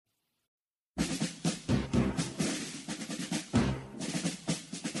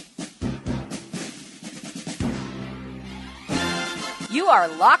You are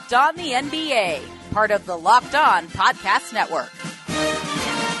Locked On the NBA, part of the Locked On Podcast Network.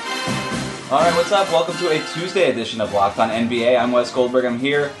 All right, what's up? Welcome to a Tuesday edition of Locked On NBA. I'm Wes Goldberg. I'm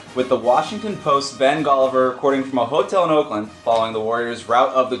here with the Washington Post's Ben Golliver, recording from a hotel in Oakland following the Warriors'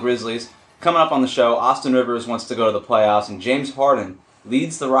 rout of the Grizzlies. Coming up on the show, Austin Rivers wants to go to the playoffs, and James Harden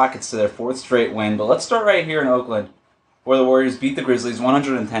leads the Rockets to their fourth straight win. But let's start right here in Oakland, where the Warriors beat the Grizzlies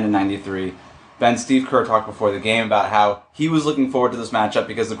 110-93. Steve Kerr talked before the game about how he was looking forward to this matchup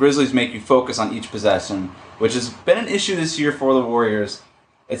because the Grizzlies make you focus on each possession, which has been an issue this year for the Warriors.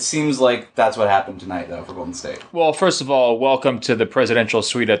 It seems like that's what happened tonight, though, for Golden State. Well, first of all, welcome to the presidential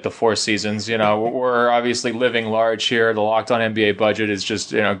suite at the Four Seasons. You know, we're obviously living large here. The Locked On NBA budget is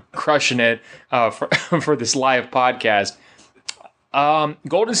just, crushing it for this live podcast.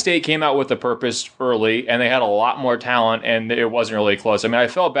 Golden State came out with a purpose early, and they had a lot more talent, and it wasn't really close. I mean, I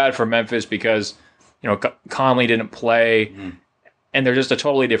felt bad for Memphis because, Conley didn't play, and they're just a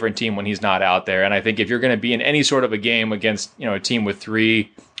totally different team when he's not out there. And I think if you're going to be in any sort of a game against, a team with 3-4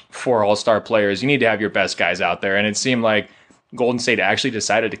 all-star players, you need to have your best guys out there. And it seemed like Golden State actually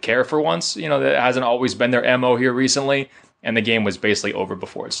decided to care for once. That hasn't always been their MO here recently. And the game was basically over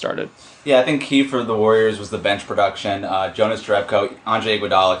before it started. Yeah, I think key for the Warriors was the bench production. Jonas Jerebko, Andre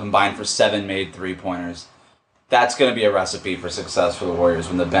Iguodala combined for 7 made three-pointers. That's going to be a recipe for success for the Warriors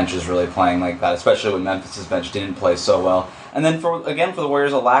when the bench is really playing like that, especially when Memphis' bench didn't play so well. And then, for the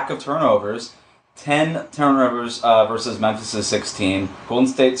Warriors, a lack of turnovers. 10 turnovers versus Memphis' 16. Golden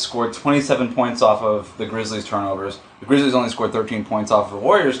State scored 27 points off of the Grizzlies' turnovers. The Grizzlies only scored 13 points off of the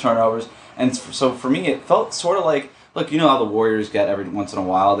Warriors' turnovers. And so for me, it felt sort of like, look, you know how the Warriors get every once in a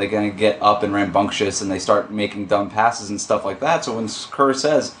while. They're going to get up and rambunctious, and they start making dumb passes and stuff like that. So when Kerr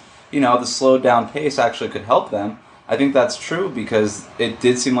says, the slowed down pace actually could help them, I think that's true because it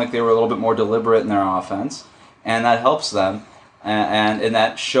did seem like they were a little bit more deliberate in their offense, and that helps them. And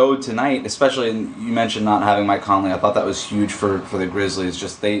that showed tonight, especially, you mentioned not having Mike Conley. I thought that was huge for the Grizzlies.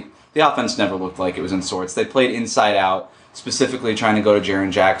 Just the offense never looked like it was in sorts. They played inside out, specifically trying to go to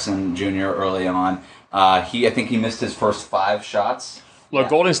Jaren Jackson Jr. early on. I think he missed his first 5 shots. Look,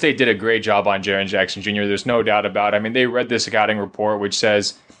 Golden State did a great job on Jaren Jackson Jr. There's no doubt about it. I mean, they read the scouting report, which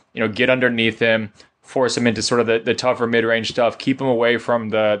says, get underneath him, force him into sort of the tougher mid-range stuff, keep him away from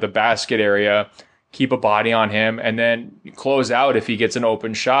the basket area, keep a body on him, and then close out if he gets an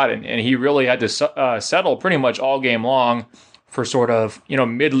open shot. And he really had to settle pretty much all game long for sort of,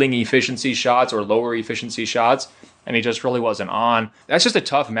 middling efficiency shots or lower efficiency shots. And he just really wasn't on. That's just a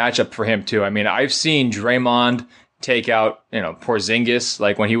tough matchup for him, too. I mean, I've seen Draymond take out, Porzingis,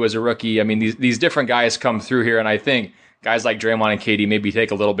 like when he was a rookie. I mean, these different guys come through here, and I think guys like Draymond and KD maybe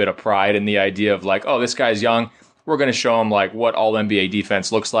take a little bit of pride in the idea of like, oh, this guy's young. We're going to show him like what all NBA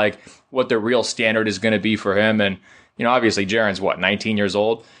defense looks like, what the real standard is going to be for him. And, obviously Jaren's 19 years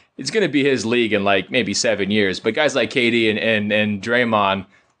old. It's going to be his league in like maybe 7 years. But guys like KD and Draymond,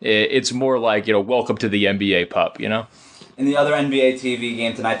 it's more like, welcome to the NBA pup, In the other NBA TV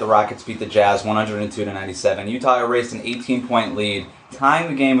game tonight, the Rockets beat the Jazz 102-97. Utah erased an 18-point lead, tying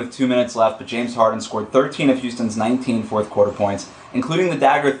the game with 2 minutes left, but James Harden scored 13 of Houston's 19 fourth-quarter points, including the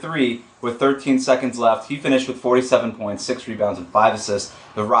dagger 3 with 13 seconds left. He finished with 47 points, 6 rebounds, and 5 assists.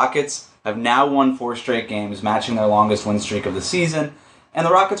 The Rockets have now won 4 straight games, matching their longest win streak of the season. And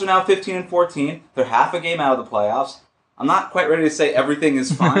the Rockets are now 15-14. They're half a game out of the playoffs. I'm not quite ready to say everything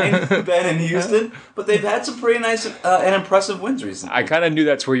is fine, Ben, in Houston, but they've had some pretty nice and impressive wins recently. I kind of knew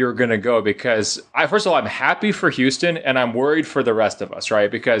that's where you were going to go because, first of all, I'm happy for Houston, and I'm worried for the rest of us,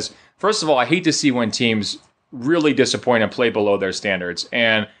 right? Because, first of all, I hate to see when teams really disappoint and play below their standards.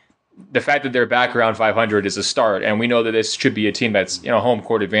 And the fact that they're back around 500 is a start, and we know that this should be a team that's, home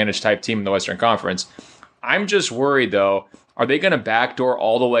court advantage type team in the Western Conference. I'm just worried, though, are they going to backdoor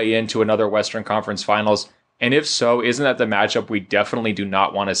all the way into another Western Conference Finals? And if so, isn't that the matchup we definitely do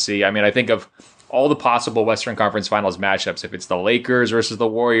not want to see? I mean, I think of all the possible Western Conference Finals matchups, if it's the Lakers versus the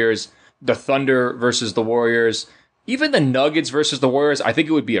Warriors, the Thunder versus the Warriors, even the Nuggets versus the Warriors, I think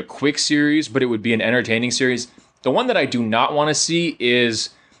it would be a quick series, but it would be an entertaining series. The one that I do not want to see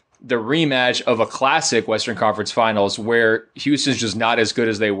is the rematch of a classic Western Conference Finals where Houston's just not as good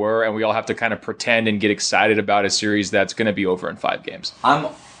as they were, and we all have to kind of pretend and get excited about a series that's going to be over in 5 games. I'm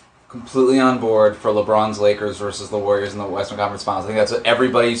completely on board for LeBron's Lakers versus the Warriors in the Western Conference Finals. I think that's what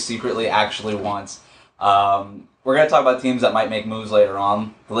everybody secretly actually wants. We're going to talk about teams that might make moves later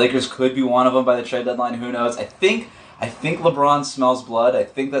on. The Lakers could be one of them by the trade deadline. Who knows? I think LeBron smells blood. I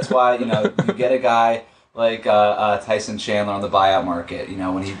think that's why, you get a guy like Tyson Chandler on the buyout market. You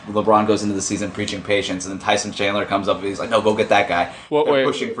know, when LeBron goes into the season preaching patience, and then Tyson Chandler comes up and he's like, "No, go get that guy." They're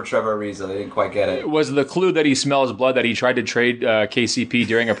pushing for Trevor Ariza. They didn't quite get it. Was the clue that he smells blood that he tried to trade KCP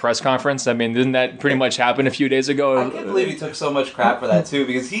during a press conference? I mean, didn't that pretty much happen a few days ago? I can't believe he took so much crap for that too,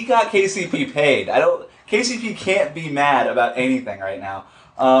 because he got KCP paid. KCP can't be mad about anything right now.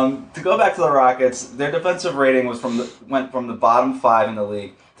 To go back to the Rockets, their defensive rating went from the bottom 5 in the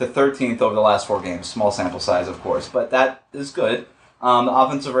league to 13th over the last 4 games. Small sample size, of course, but that is good. The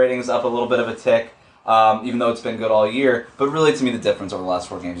offensive rating is up a little bit of a tick, even though it's been good all year. But really, to me, the difference over the last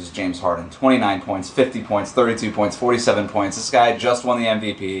 4 games is James Harden. 29 points, 50 points, 32 points, 47 points. This guy just won the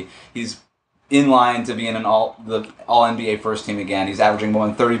MVP. He's in line to be in the All-NBA first team again. He's averaging more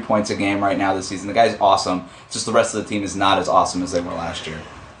than 30 points a game right now this season. The guy's awesome. It's just the rest of the team is not as awesome as they were last year.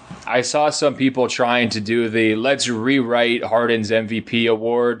 I saw some people trying to do the let's rewrite Harden's MVP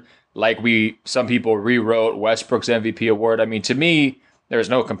award like some people rewrote Westbrook's MVP award. I mean, to me, there's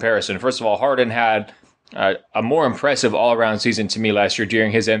no comparison. First of all, Harden had a more impressive all-around season to me last year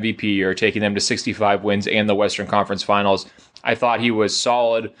during his MVP year, taking them to 65 wins and the Western Conference Finals. I thought he was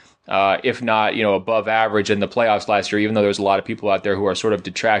solid, if not, above average in the playoffs last year, even though there's a lot of people out there who are sort of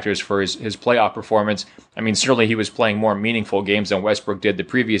detractors for his playoff performance. I mean, certainly he was playing more meaningful games than Westbrook did the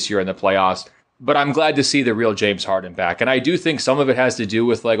previous year in the playoffs. But I'm glad to see the real James Harden back. And I do think some of it has to do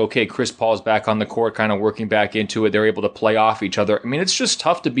with Chris Paul's back on the court, kind of working back into it. They're able to play off each other. I mean, it's just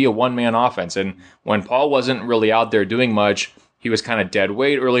tough to be a one-man offense. And when Paul wasn't really out there doing much, he was kind of dead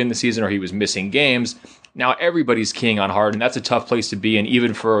weight early in the season, or he was missing games. Now everybody's keying on Harden. That's a tough place to be in,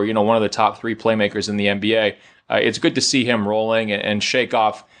 even for one of the top 3 playmakers in the NBA. It's good to see him rolling and shake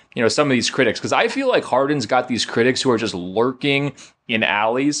off some of these critics, because I feel like Harden's got these critics who are just lurking in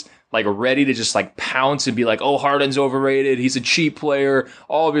alleys, ready to just pounce and be like, oh, Harden's overrated. He's a cheap player.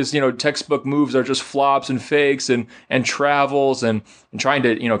 All of his textbook moves are just flops and fakes and travels and trying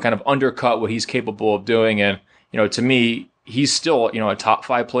to kind of undercut what he's capable of doing. And to me, he's still a top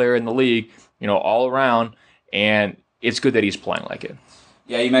 5 player in the league, all around, and it's good that he's playing like it.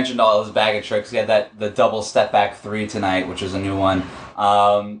 Yeah, you mentioned all his bag of tricks. He had the double step back 3 tonight, which is a new one.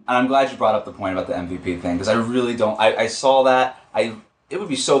 And I'm glad you brought up the point about the MVP thing, because I really don't. I saw that. It would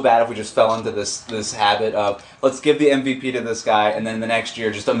be so bad if we just fell into this habit of let's give the MVP to this guy, and then the next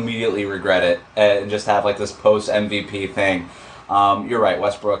year just immediately regret it and just have this post MVP thing. You're right,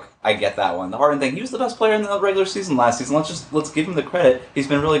 Westbrook. I get that one. The Harden thing. He was the best player in the regular season last season. Let's give him the credit. He's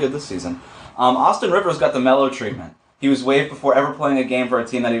been really good this season. Austin Rivers got the Melo treatment. He was waived before ever playing a game for a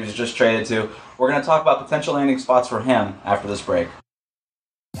team that he was just traded to. We're going to talk about potential landing spots for him after this break.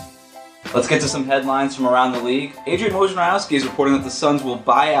 Let's get to some headlines from around the league. Adrian Wojnarowski is reporting that the Suns will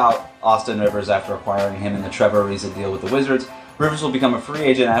buy out Austin Rivers after acquiring him in the Trevor Ariza deal with the Wizards. Rivers will become a free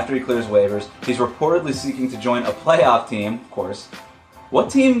agent after he clears waivers. He's reportedly seeking to join a playoff team, of course. What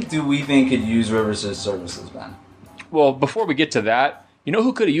team do we think could use Rivers' services, Ben? Well, before we get to that, you know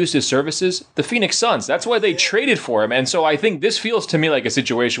who could have used his services? The Phoenix Suns. That's why they traded for him. And so I think this feels to me like a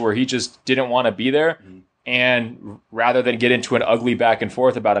situation where he just didn't want to be there. And rather than get into an ugly back and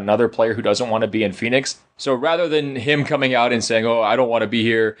forth about another player who doesn't want to be in Phoenix, so rather than him coming out and saying, oh, I don't want to be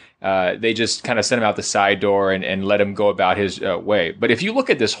here, they just kind of sent him out the side door and let him go about his way. But if you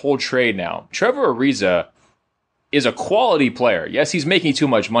look at this whole trade now, Trevor Ariza is a quality player. Yes, he's making too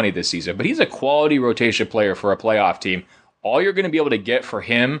much money this season, but he's a quality rotation player for a playoff team. All you're going to be able to get for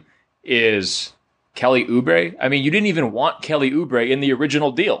him is Kelly Oubre. I mean, you didn't even want Kelly Oubre in the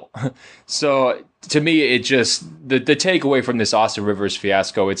original deal. So to me, it just, the takeaway from this Austin Rivers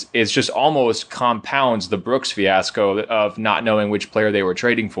fiasco, it's just almost compounds the Brooks fiasco of not knowing which player they were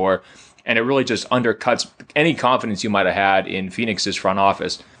trading for. And it really just undercuts any confidence you might have had in Phoenix's front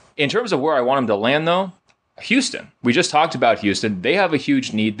office. In terms of where I want him to land, though, Houston. We just talked about Houston. They have a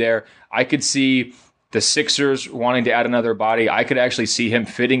huge need there. I could see the Sixers wanting to add another body. I could actually see him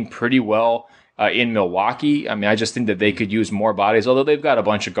fitting pretty well in Milwaukee. I mean, I just think that they could use more bodies, although they've got a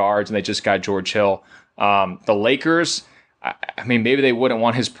bunch of guards and they just got George Hill. The Lakers, I mean, maybe they wouldn't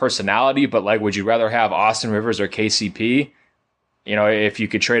want his personality, but would you rather have Austin Rivers or KCP? If you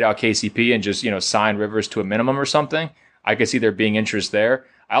could trade out KCP and just, sign Rivers to a minimum or something, I could see there being interest there.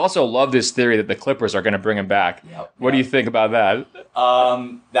 I also love this theory that the Clippers are going to bring him back. What do you think about that?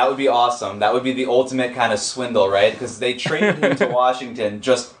 That would be awesome. That would be the ultimate kind of swindle, right? Because they traded him to Washington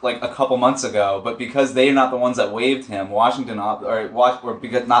just a couple months ago, but because they're not the ones that waived him, because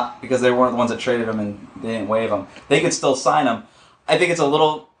they weren't the ones that traded him and they didn't waive him, they could still sign him. I think it's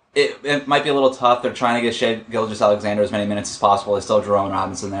it might be a little tough. They're trying to get Shai Gilgeous-Alexander as many minutes as possible. They still have Jerome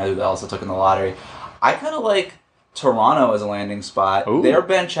Robinson there, who they also took in the lottery. I kind of like Toronto as a landing spot. Ooh. Their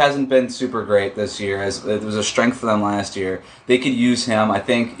bench hasn't been super great this year. As it was a strength for them last year. They could use him. I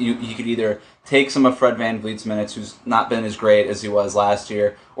think he could either take some of Fred VanVleet's minutes, who's not been as great as he was last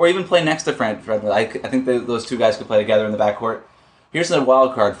year, or even play next to Fred VanVleet. I think those two guys could play together in the backcourt. Here's a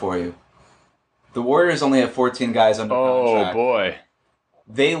wild card for you. The Warriors only have 14 guys under contract. Oh, boy.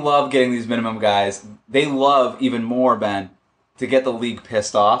 They love getting these minimum guys. They love, even more, Ben, to get the league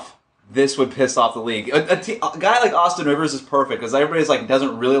pissed off. This would piss off the league. A guy like Austin Rivers is perfect because everybody's like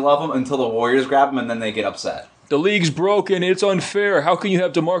doesn't really love him until the Warriors grab him and then they get upset. The league's broken. It's unfair. How can you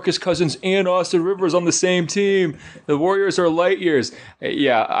have DeMarcus Cousins and Austin Rivers on the same team? The Warriors are light years.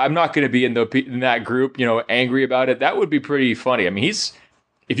 Yeah, I'm not going to be in that group, angry about it. That would be pretty funny. I mean,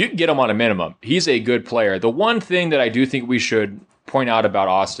 if you can get him on a minimum, he's a good player. The one thing that I do think we should point out about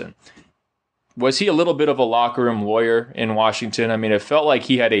Austin, was he a little bit of a locker room lawyer in Washington? I mean, it felt like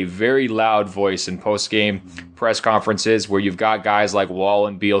he had a very loud voice in post-game press conferences where you've got guys like Wall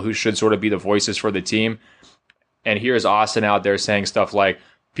and Beal who should sort of be the voices for the team. And here's Austin out there saying stuff like,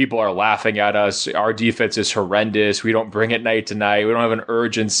 people are laughing at us. Our defense is horrendous. We don't bring it night to night. We don't have an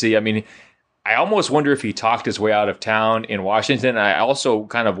urgency. I mean, I almost wonder if he talked his way out of town in Washington. I also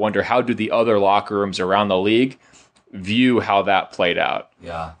kind of wonder, how do the other locker rooms around the league view how that played out?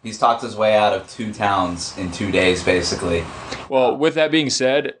 Yeah, he's talked his way out of 2 towns in 2 days, basically. Well, with that being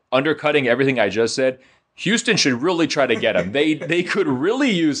said, undercutting everything I just said, Houston should really try to get him. They could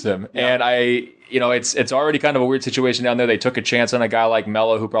really use him. Yeah. And it's already kind of a weird situation down there. They took a chance on a guy like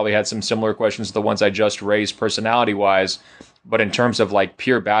Melo, who probably had some similar questions to the ones I just raised personality-wise. But in terms of like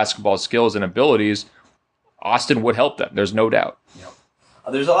pure basketball skills and abilities, Austin would help them. There's no doubt. Yep.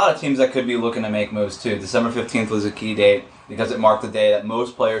 There's a lot of teams that could be looking to make moves too. December 15th was a key date because it marked the day that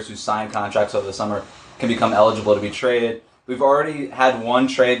most players who signed contracts over the summer can become eligible to be traded. We've already had one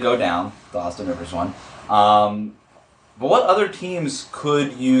trade go down, the Austin Rivers one. But what other teams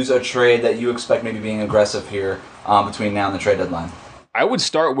could use a trade that you expect maybe being aggressive here between now and the trade deadline? I would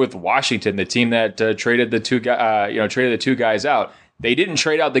start with Washington, the team that traded the two guys out. They didn't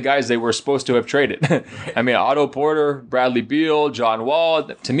trade out the guys they were supposed to have traded. I mean, Otto Porter, Bradley Beal, John Wall.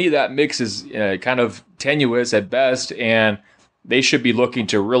 To me, that mix is kind of tenuous at best, and they should be looking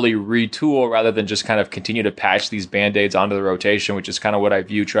to really retool rather than just kind of continue to patch these Band-Aids onto the rotation, which is kind of what I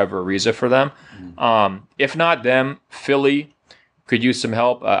view Trevor Ariza for them. Mm-hmm. If not them, Philly could use some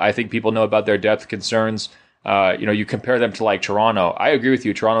help. I think people know about their depth concerns. You compare them to like Toronto. I agree with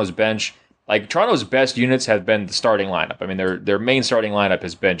you. Toronto's bench, like Toronto's best units have been the starting lineup. I mean, their main starting lineup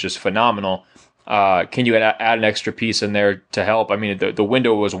has been just phenomenal. Can you add an extra piece in there to help? I mean, the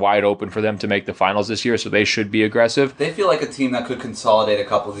window was wide open for them to make the finals this year, so they should be aggressive. They feel like a team that could consolidate a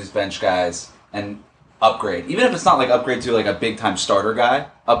couple of these bench guys and upgrade. Even if it's not like upgrade to like a big-time starter guy,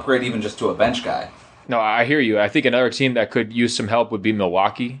 upgrade even just to a bench guy. No, I hear you. I think another team that could use some help would be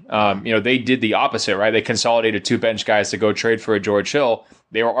Milwaukee. They did the opposite, right? They consolidated 2 bench guys to go trade for a George Hill.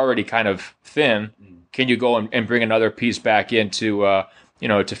 They were already kind of thin. Can you go and bring another piece back in to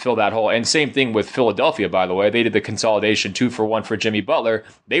fill that hole? And same thing with Philadelphia, by the way. They did the consolidation 2-for-1 for Jimmy Butler.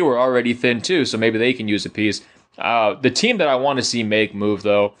 They were already thin too, so maybe they can use a piece. The team that I want to see make move,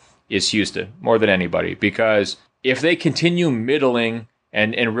 though, is Houston, more than anybody. Because if they continue middling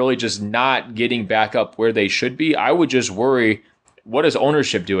and really just not getting back up where they should be, I would just worry, what does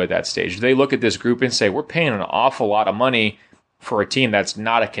ownership do at that stage? Do they look at this group and say, we're paying an awful lot of money for a team that's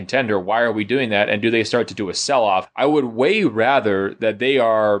not a contender? Why are we doing that? And do they start to do a sell-off? I would way rather that they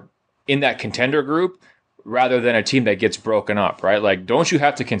are in that contender group rather than a team that gets broken up, right? Like, don't you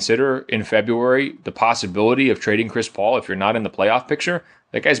have to consider in February the possibility of trading Chris Paul if you're not in the playoff picture?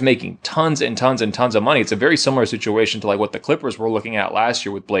 That guy's making tons and tons and tons of money. It's a very similar situation to like what the Clippers were looking at last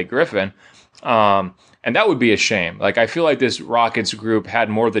year with Blake Griffin. And that would be a shame. Like, I feel like this Rockets group had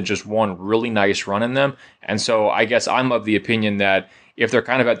more than just one really nice run in them. And so I guess I'm of the opinion that if they're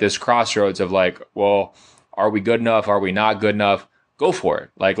kind of at this crossroads of like, well, are we good enough? Are we not good enough? Go for it.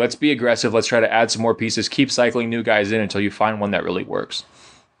 Like, let's be aggressive. Let's try to add some more pieces. Keep cycling new guys in until you find one that really works.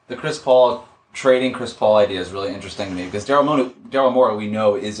 The trading Chris Paul idea is really interesting to me because Daryl Morey, we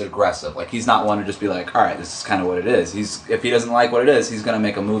know, is aggressive. Like, he's not one to just be like, all right, this is kind of what it is. If he doesn't like what it is, he's going to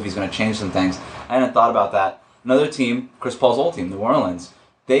make a move. He's going to change some things. I hadn't thought about that. Another team, Chris Paul's old team, New Orleans,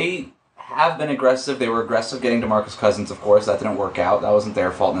 they have been aggressive. They were aggressive getting DeMarcus Cousins, of course. That didn't work out. That wasn't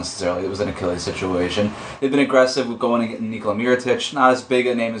their fault necessarily. It was an Achilles situation. They've been aggressive with going and getting Nikola Mirotic, not as big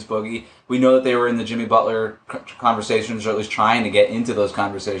a name as Boogie. We know that they were in the Jimmy Butler conversations, or at least trying to get into those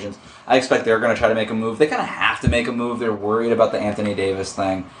conversations. I expect they're going to try to make a move. They kind of have to make a move. They're worried about the Anthony Davis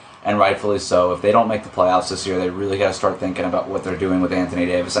thing, and rightfully so. If they don't make the playoffs this year, they really got to start thinking about what they're doing with Anthony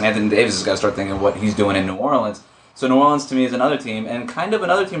Davis. And Anthony Davis has got to start thinking what he's doing in New Orleans. So New Orleans to me is another team, and kind of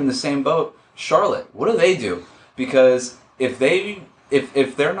another team in the same boat. Charlotte, what do they do? Because if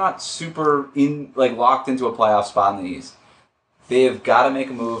they're not super locked into a playoff spot in the East, they've got to make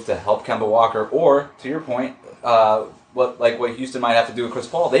a move to help Kemba Walker, or to your point, what Houston might have to do with Chris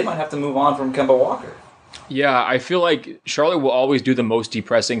Paul, they might have to move on from Kemba Walker. Yeah, I feel like Charlotte will always do the most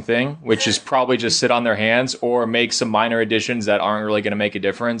depressing thing, which is probably just sit on their hands or make some minor additions that aren't really going to make a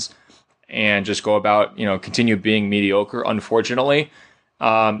difference and just go about, continue being mediocre, unfortunately.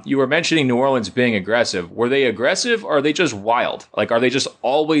 You were mentioning New Orleans being aggressive. Were they aggressive or are they just wild? Are they just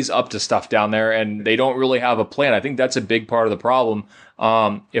always up to stuff down there and they don't really have a plan? I think that's a big part of the problem.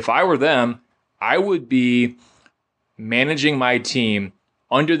 If I were them, I would be managing my team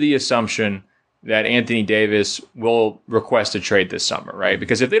under the assumption that Anthony Davis will request a trade this summer, right?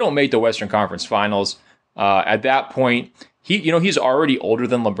 Because if they don't make the Western Conference Finals, at that point, he's already older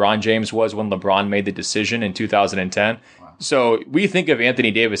than LeBron James was when LeBron made the decision in 2010. Wow. So we think of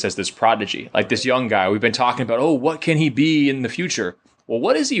Anthony Davis as this prodigy, like this young guy. We've been talking about, what can he be in the future? Well,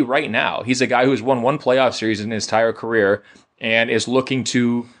 what is he right now? He's a guy who's won one playoff series in his entire career and is looking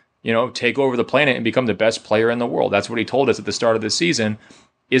to, take over the planet and become the best player in the world. That's what he told us at the start of the season.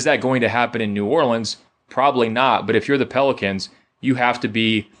 Is that going to happen in New Orleans? Probably not. But if you're the Pelicans, you have to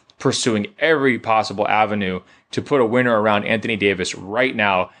be pursuing every possible avenue to put a winner around Anthony Davis right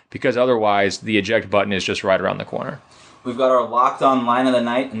now, because otherwise the eject button is just right around the corner. We've got our locked on line of the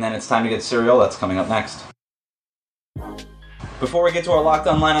night, and then it's time to get cereal. That's coming up next. Before we get to our locked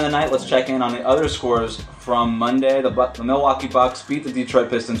on line of the night, let's check in on the other scores from Monday. The Milwaukee Bucks beat the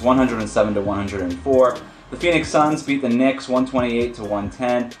Detroit Pistons 107-104. The Phoenix Suns beat the Knicks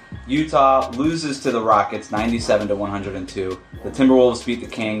 128-110. Utah loses to the Rockets 97-102. The Timberwolves beat the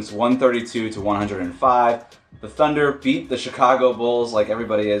Kings 132-105. The Thunder beat the Chicago Bulls, like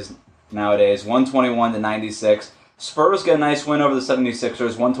everybody is nowadays, 121-96. Spurs get a nice win over the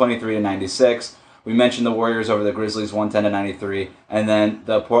 76ers, 123-96. We mentioned the Warriors over the Grizzlies, 110-93. And then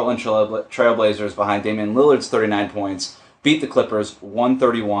the Portland Trailblazers, behind Damian Lillard's 39 points, beat the Clippers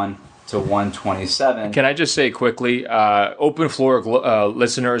 131-127. Can I just say quickly, open floor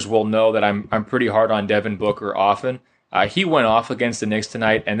listeners will know that I'm pretty hard on Devin Booker often. He went off against the Knicks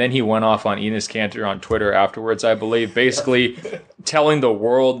tonight, and then he went off on Enes Kanter on Twitter afterwards, I believe, basically telling the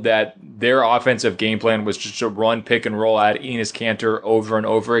world that their offensive game plan was just to run pick and roll at Enes Kanter over and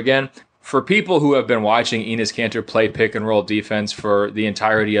over again. For people who have been watching Enes Kanter play pick and roll defense for the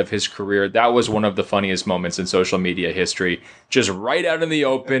entirety of his career, that was one of the funniest moments in social media history. Just right out in the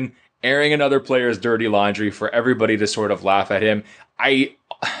open, airing another player's dirty laundry for everybody to sort of laugh at him. I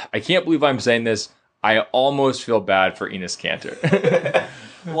can't believe I'm saying this. I almost feel bad for Enes Kanter.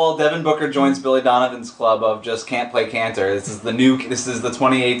 Well, Devin Booker joins Billy Donovan's club of just can't play Kanter. This is the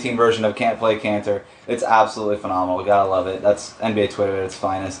 2018 version of can't play Kanter. It's absolutely phenomenal. Gotta love it. That's NBA Twitter at its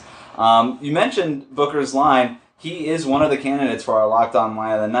finest. You mentioned Booker's line. He is one of the candidates for our locked on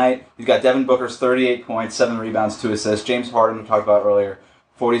line of the night. He's got Devin Booker's 38 points, 7 rebounds, 2 assists. James Harden, we talked about earlier,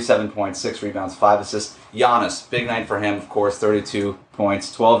 47 points, 6 rebounds, 5 assists. Giannis, big night for him, of course, 32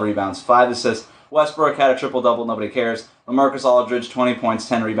 points, 12 rebounds, 5 assists. Westbrook had a triple-double, nobody cares. LaMarcus Aldridge, 20 points,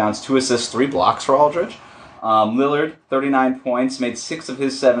 10 rebounds, 2 assists, 3 blocks for Aldridge. Lillard, 39 points, made 6 of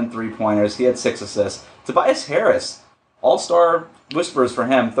his 7 three-pointers. He had 6 assists. Tobias Harris, all-star whispers for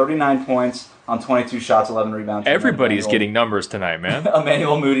him, 39 points on 22 shots, 11 rebounds. Everybody's getting numbers tonight, man.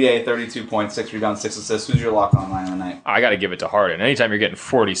 Emmanuel Mudiay, 32 points, 6 rebounds, 6 assists. Who's your lock-on line of the night? I got to give it to Harden. Anytime you're getting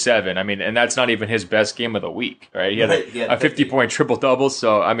 47, and that's not even his best game of the week, right? He had a 50-point triple-double,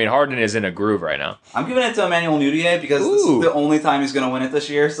 so, Harden is in a groove right now. I'm giving it to Emmanuel Mudiay because this is the only time he's going to win it this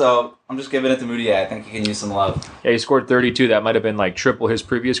year, so I'm just giving it to Mudiay. I think he can use some love. Yeah, he scored 32. That might have been like triple his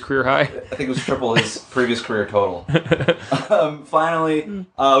previous career high. I think it was triple his previous career total. Finally,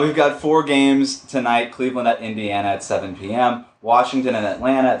 we've got 4 games tonight. Cleveland at Indiana at 7 p.m. Washington and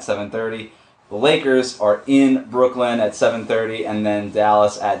Atlanta at 7:30. The Lakers are in Brooklyn at 7:30, and then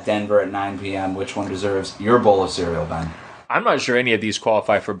Dallas at Denver at 9 p.m. Which one deserves your bowl of cereal, Ben? I'm not sure any of these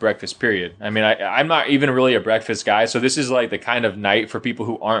qualify for breakfast, period. I'm not even really a breakfast guy, so this is like the kind of night for people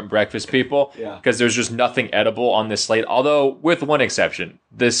who aren't breakfast people, because there's just nothing edible on this slate, although with one exception.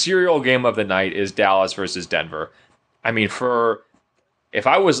 The cereal game of the night is Dallas versus Denver. If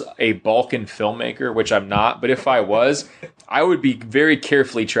I was a Balkan filmmaker, which I'm not, but if I was, I would be very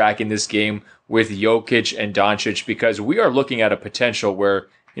carefully tracking this game with Jokic and Doncic, because we are looking at a potential where,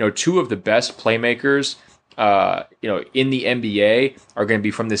 2 of the best playmakers in the NBA are going to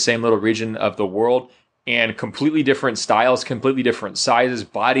be from the same little region of the world, and completely different styles, completely different sizes,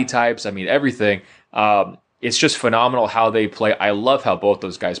 body types. Everything. It's just phenomenal how they play. I love how both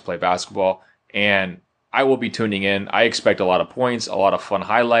those guys play basketball. And I will be tuning in. I expect a lot of points, a lot of fun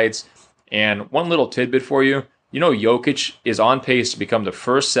highlights. And one little tidbit for you. You know, Jokic is on pace to become the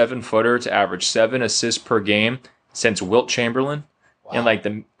first 7-footer to average 7 assists per game since Wilt Chamberlain in like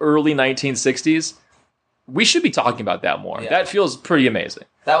the early 1960s. We should be talking about that more. Yeah. That feels pretty amazing.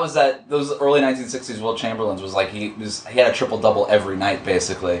 Those early 1960s Wilt Chamberlain's was like he had a triple-double every night,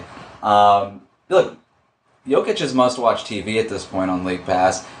 basically. Look, Jokic is must-watch TV at this point on League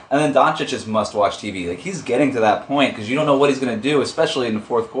Pass, and then Doncic is must-watch TV. Like, he's getting to that point because you don't know what he's going to do, especially in the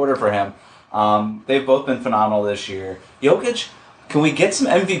fourth quarter for him. They've both been phenomenal this year. Jokic, can we get some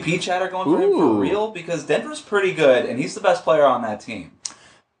MVP chatter going for him for real? Because Denver's pretty good, and he's the best player on that team.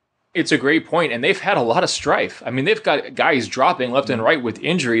 It's a great point, and they've had a lot of strife. I mean, they've got guys dropping left and right with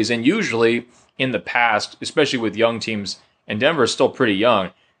injuries, and usually in the past, especially with young teams, and Denver is still pretty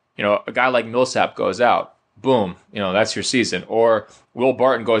young, you know, a guy like Millsap goes out, boom, you know, that's your season. Or Will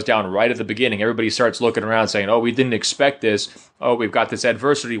Barton goes down right at the beginning. Everybody starts looking around saying, oh, we didn't expect this. Oh, we've got this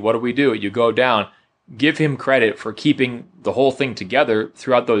adversity. What do? You go down. Give him credit for keeping the whole thing together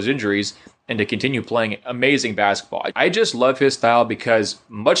throughout those injuries and to continue playing amazing basketball. I just love his style because,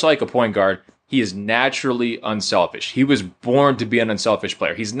 much like a point guard, he is naturally unselfish. He was born to be an unselfish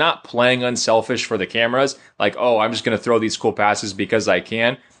player. He's not playing unselfish for the cameras, like, oh, I'm just going to throw these cool passes because I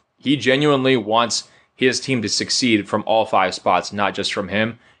can. He genuinely wants his team to succeed from all 5 spots, not just from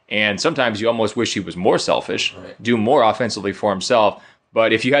him. And sometimes you almost wish he was more selfish, do more offensively for himself.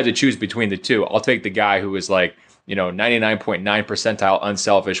 But if you had to choose between the two, I'll take the guy who is like, you know, 99.9 percentile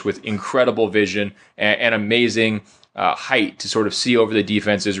unselfish with incredible vision and amazing height to sort of see over the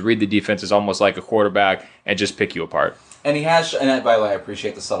defenses, read the defenses almost like a quarterback, and just pick you apart. And he has, and by the way, I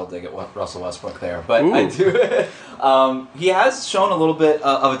appreciate the subtle dig at Russell Westbrook there, but I do. He has shown a little bit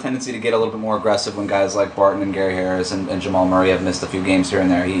of a tendency to get a little bit more aggressive when guys like Barton and Gary Harris and Jamal Murray have missed a few games here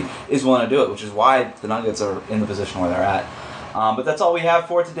and there. He is willing to do it, which is why the Nuggets are in the position where they're at. But that's all we have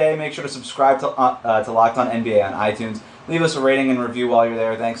for today. Make sure to subscribe to Locked On NBA on iTunes. Leave us a rating and review while you're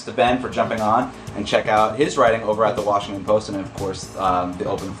there. Thanks to Ben for jumping on, and check out his writing over at the Washington Post and, of course, the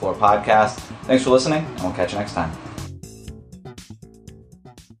Open Floor podcast. Thanks for listening, and we'll catch you next time.